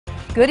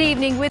Good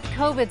evening. With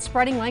COVID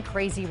spreading like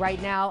crazy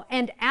right now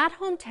and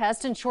at-home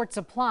tests in short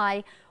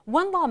supply,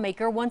 one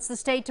lawmaker wants the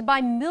state to buy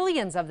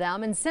millions of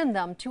them and send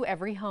them to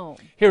every home.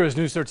 Here is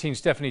News 13's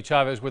Stephanie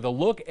Chavez with a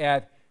look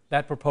at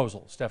that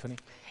proposal. Stephanie.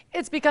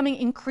 It's becoming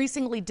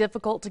increasingly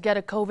difficult to get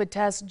a COVID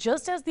test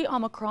just as the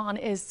Omicron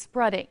is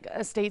spreading.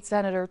 A state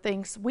senator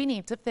thinks we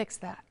need to fix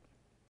that.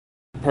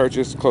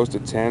 Purchase close to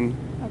 10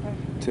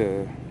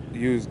 to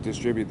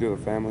distribute through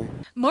the family.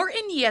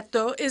 Martin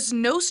Nieto is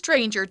no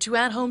stranger to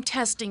at-home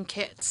testing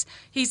kits.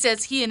 He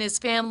says he and his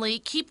family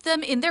keep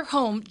them in their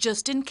home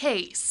just in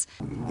case.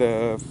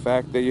 The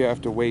fact that you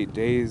have to wait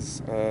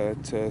days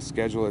to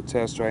schedule a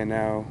test right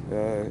now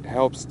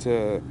helps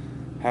to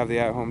have the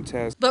at-home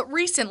test. But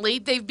recently,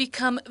 they've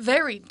become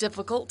very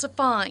difficult to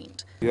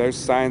find. There's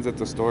signs at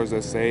the stores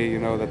that say,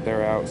 that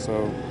they're out,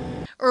 so.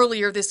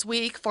 Earlier this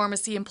week,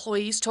 pharmacy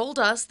employees told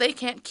us they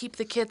can't keep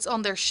the kits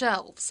on their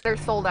shelves. They're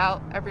sold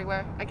out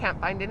everywhere. I can't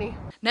find any.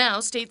 Now,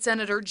 State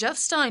Senator Jeff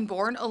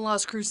Steinborn, a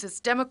Las Cruces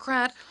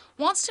Democrat,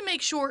 wants to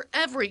make sure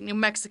every New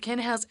Mexican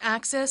has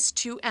access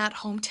to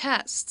at-home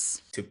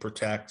tests. To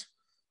protect,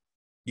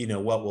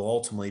 what will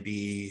ultimately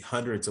be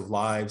hundreds of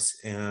lives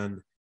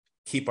and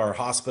keep our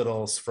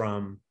hospitals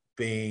from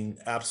being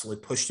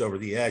absolutely pushed over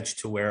the edge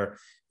to where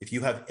if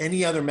you have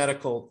any other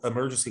medical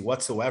emergency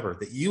whatsoever,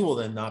 that you will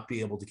then not be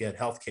able to get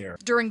health care.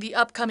 During the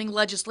upcoming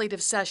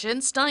legislative session,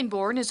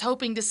 Steinborn is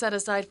hoping to set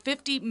aside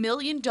 $50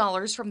 million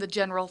from the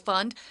general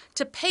fund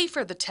to pay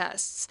for the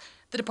tests.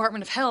 The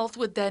Department of Health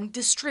would then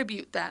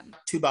distribute them.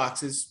 2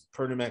 boxes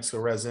per New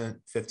Mexico resident,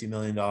 $50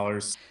 million.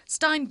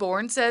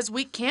 Steinborn says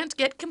we can't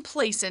get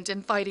complacent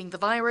in fighting the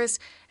virus,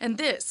 and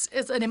this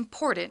is an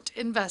important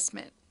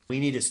investment. We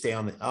need to stay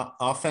on the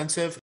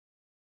offensive.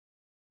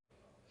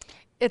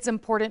 It's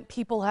important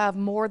people have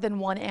more than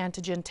one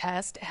antigen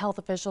test. Health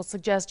officials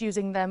suggest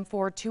using them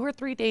for 2 or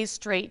 3 days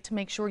straight to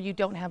make sure you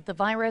don't have the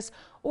virus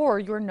or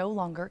you're no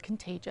longer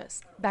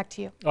contagious. Back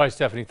to you. All right,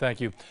 Stephanie, thank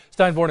you.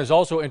 Steinborn is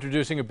also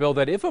introducing a bill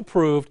that, if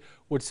approved,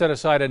 would set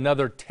aside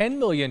another $10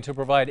 million to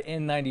provide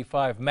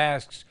N95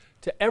 masks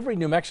to every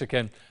New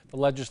Mexican. The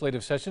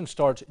legislative session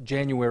starts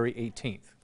January 18th.